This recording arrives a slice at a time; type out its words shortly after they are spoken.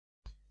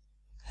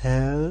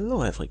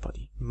Hello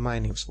everybody, my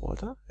name is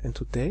Walter, and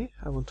today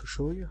I want to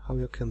show you how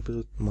you can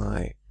build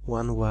my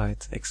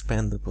one-wide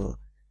expandable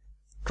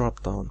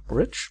drop-down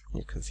bridge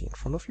you can see in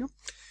front of you.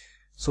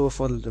 So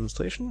for the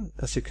demonstration,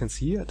 as you can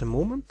see at the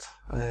moment,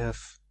 I have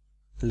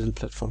a little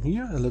platform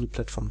here, a little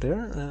platform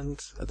there,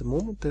 and at the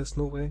moment there's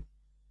no way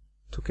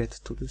to get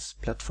to this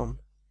platform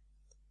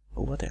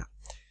over there.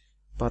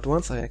 But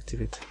once I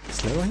activate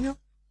this lever here,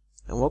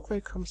 a walkway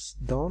comes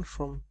down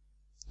from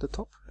the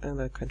top and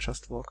I can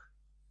just walk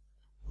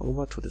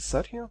over to this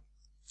side here,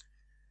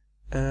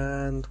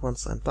 and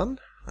once I'm done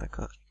I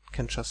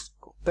can just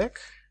go back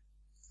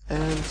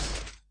and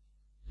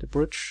the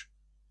bridge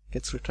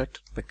gets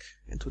retracted back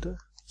into the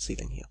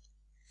ceiling here.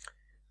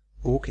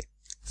 Okay,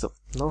 so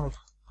now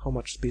how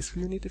much space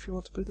will you need if you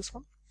want to build this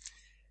one?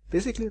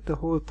 Basically the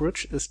whole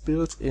bridge is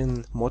built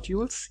in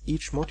modules.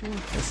 Each module,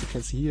 as you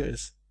can see here,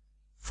 is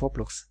 4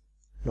 blocks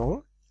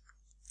long,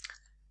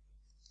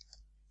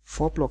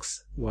 4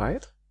 blocks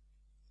wide.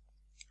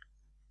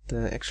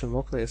 The actual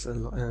walkway is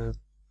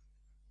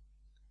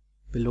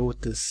below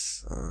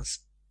this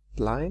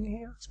spine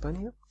here.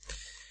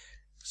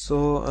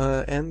 So,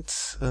 and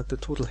the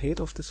total height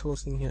of this whole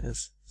thing here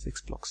is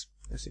 6 blocks,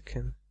 as you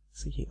can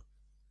see here.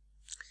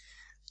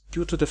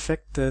 Due to the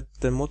fact that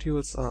the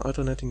modules are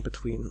alternating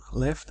between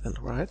left and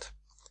right,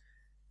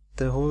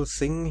 the whole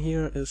thing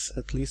here is,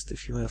 at least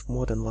if you have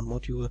more than one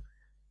module,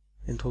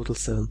 in total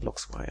 7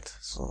 blocks wide.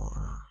 So,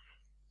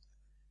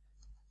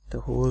 the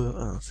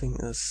whole thing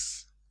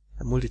is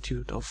a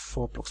multitude of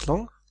 4 blocks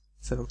long,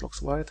 7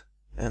 blocks wide,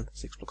 and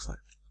 6 blocks high.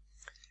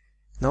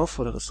 Now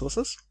for the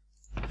resources.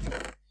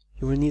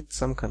 You will need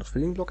some kind of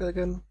building block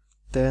again.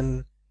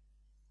 Then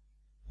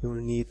you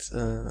will need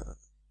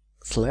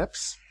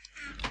slabs.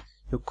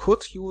 You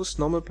could use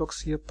normal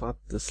blocks here, but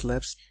the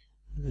slabs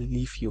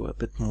leave you a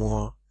bit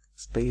more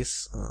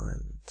space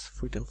and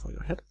freedom for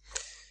your head.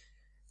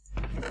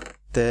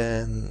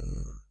 Then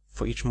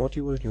for each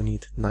module you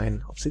need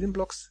 9 obsidian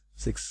blocks,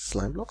 6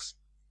 slime blocks.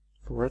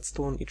 For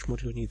redstone, each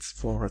module needs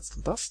 4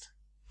 redstone dust,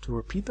 2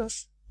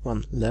 repeaters,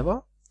 1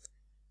 lever,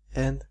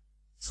 and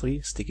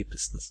 3 sticky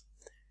pistons.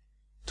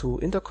 To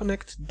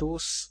interconnect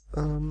those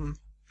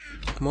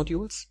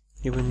modules,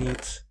 you will need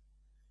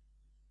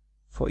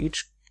for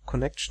each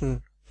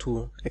connection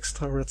 2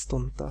 extra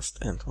redstone dust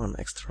and 1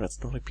 extra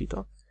redstone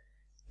repeater.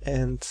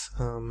 And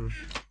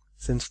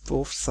since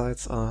both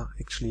sides are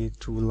actually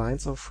 2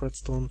 lines of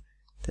redstone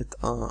that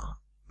are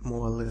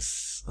more or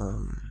less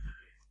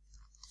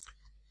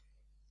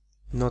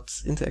not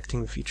interacting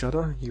with each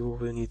other, you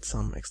will need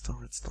some extra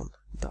redstone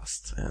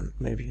dust and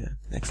maybe an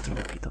extra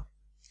repeater.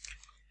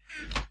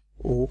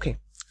 Okay,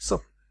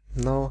 so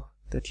now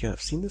that you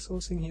have seen this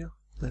whole thing here,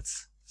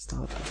 let's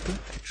start with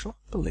the actual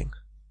building.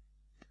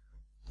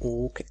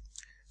 Okay,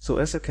 so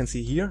as you can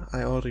see here,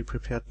 I already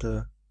prepared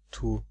the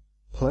 2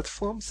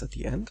 platforms at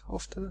the end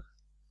of the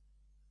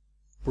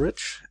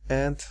bridge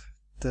and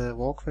the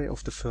walkway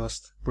of the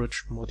first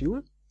bridge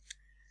module.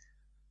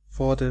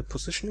 For the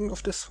positioning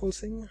of this whole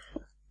thing,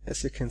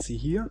 as you can see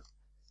here,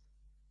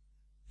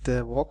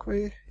 the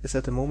walkway is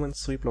at the moment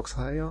 3 blocks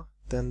higher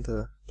than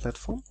the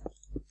platform.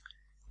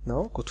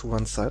 Now go to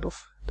one side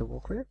of the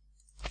walkway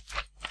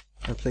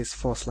and place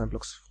 4 slime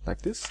blocks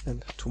like this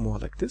and 2 more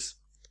like this.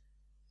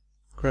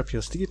 Grab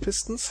your sticky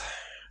pistons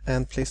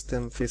and place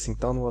them facing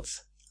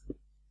downwards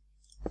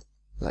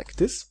like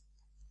this.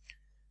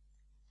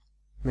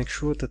 Make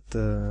sure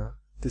that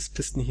this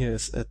piston here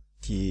is at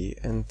the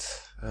end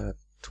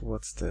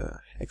towards the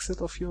exit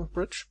of your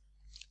bridge.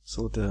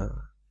 So the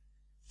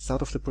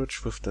start of the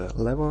bridge with the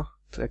lever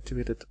to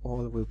activate it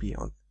all will be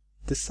on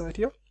this side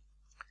here.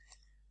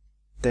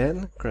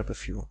 Then grab a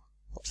few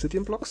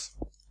obsidian blocks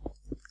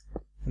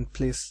and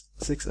place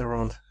 6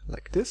 around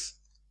like this.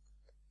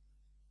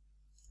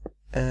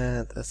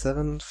 And a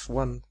 7th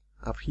one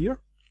up here.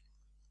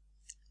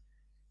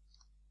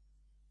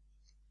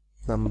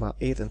 Number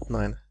 8 and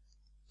 9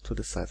 to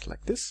the side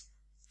like this.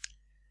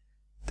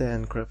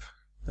 Then grab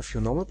a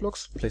few normal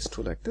blocks, place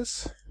 2 like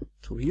this,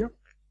 2 here.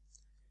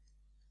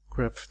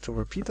 Grab 2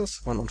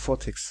 repeaters, 1 on 4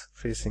 ticks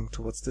facing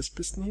towards this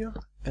piston here,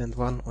 and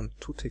 1 on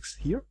 2 ticks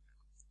here.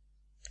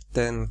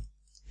 Then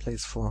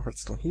place 4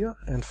 redstone here,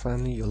 and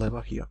finally your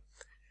lever here.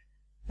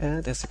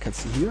 And as you can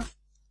see here,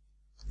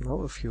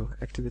 now if you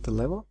activate the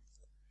lever,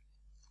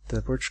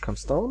 the bridge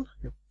comes down.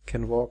 You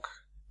can walk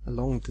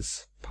along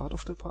this part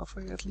of the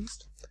pathway at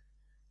least.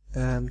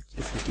 And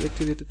if you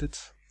deactivated it,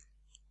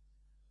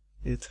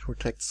 it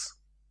retracts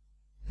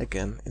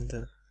again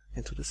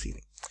into the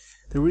ceiling.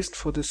 The reason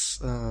for this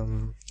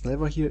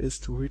lever here is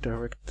to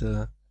redirect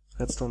the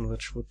redstone,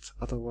 which would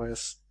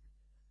otherwise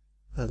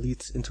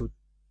lead into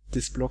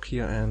this block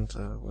here and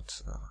would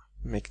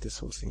make this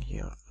whole thing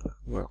here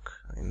work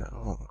in a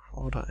wrong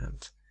order,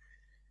 and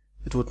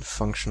it wouldn't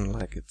function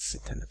like it's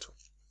intended to.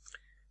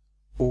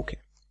 Okay,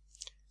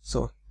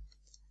 so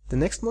the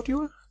next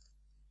module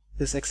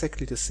is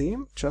exactly the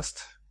same,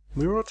 just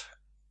mirrored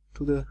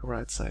to the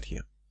right side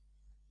here.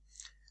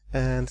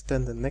 And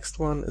then the next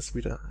one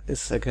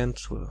is again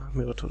to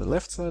mirror to the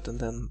left side and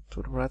then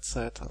to the right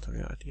side until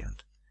you're at the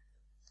end.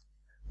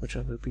 which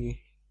I will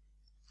be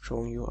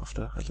showing you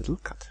after a little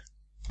cut.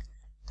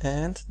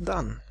 And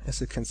done.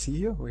 As you can see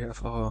here, we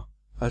have our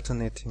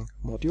alternating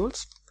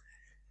modules.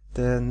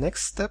 The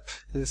next step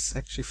is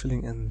actually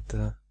filling in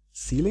the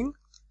ceiling.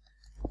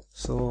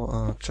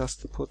 So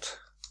just put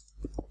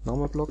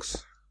normal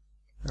blocks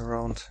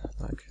around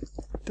like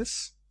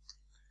this.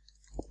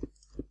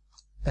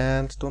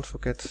 And don't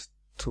forget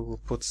to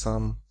put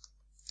some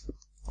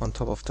on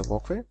top of the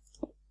walkway,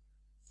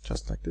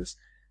 just like this.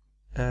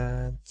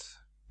 And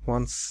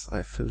once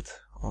I filled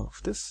all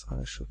of this,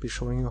 I should be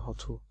showing you how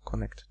to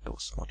connect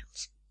those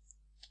modules.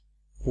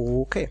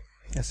 Okay,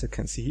 as you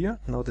can see here,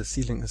 now the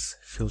ceiling is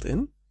filled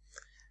in.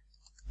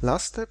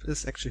 Last step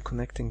is actually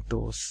connecting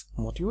those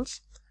modules.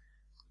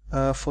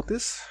 For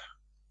this,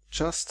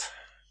 just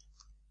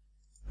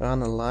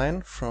run a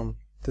line from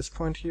this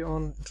point here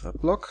on into a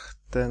block,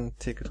 then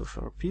take it with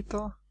a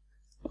repeater,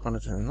 run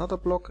it in another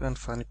block, and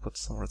finally put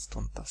some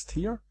redstone dust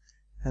here.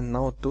 And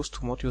now those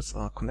two modules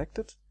are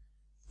connected.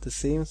 The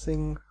same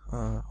thing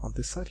on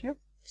this side here.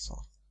 So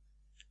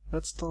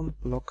redstone,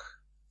 block,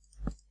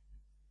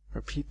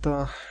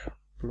 repeater,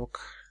 block,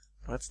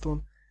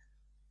 redstone.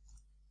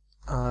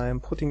 I'm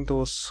putting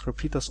those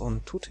repeaters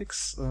on 2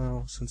 ticks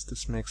since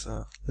this makes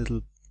a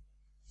little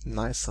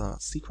nicer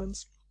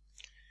sequence.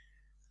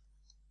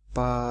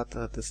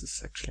 But this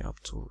is actually up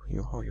to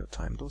you how you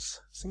time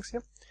those things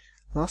here.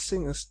 Last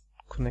thing is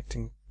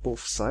connecting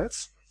both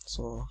sides.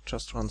 So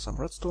just run some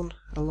redstone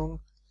along.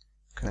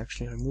 You can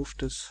actually remove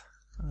this.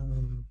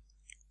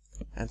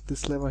 And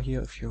this lever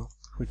here, if you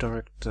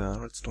redirect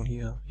redstone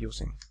here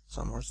using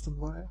some redstone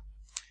wire.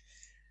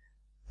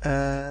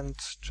 And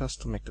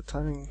just to make the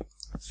timing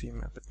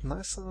seem a bit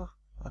nicer,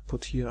 I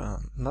put here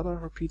another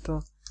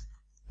repeater,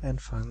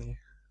 and finally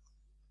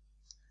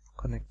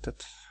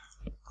connected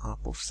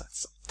both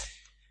sides.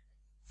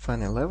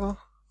 Final lever,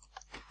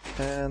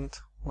 and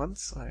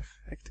once I've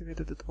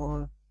activated it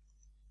all,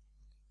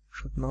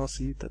 should now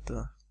see that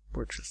the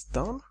bridge is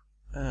down,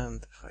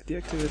 and if I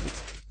deactivate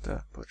it,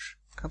 the bridge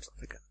comes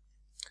up again.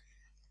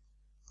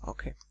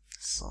 Okay,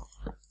 so,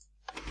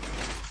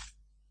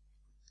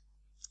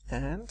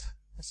 and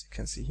as you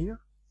can see here,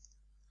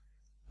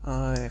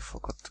 I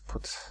forgot to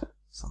put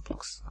some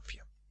blocks up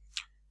here.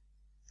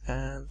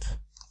 And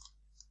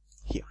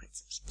here it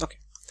seems. Okay.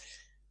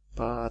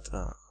 But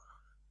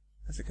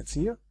as you can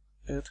see here,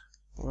 it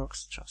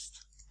works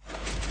just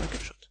like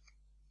it should.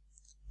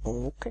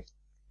 Okay.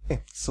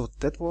 So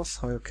that was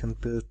how you can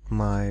build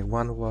my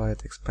one wide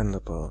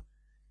expandable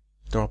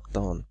drop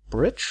down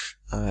bridge.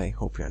 I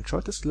hope you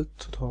enjoyed this little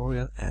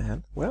tutorial,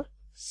 and well,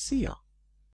 see ya.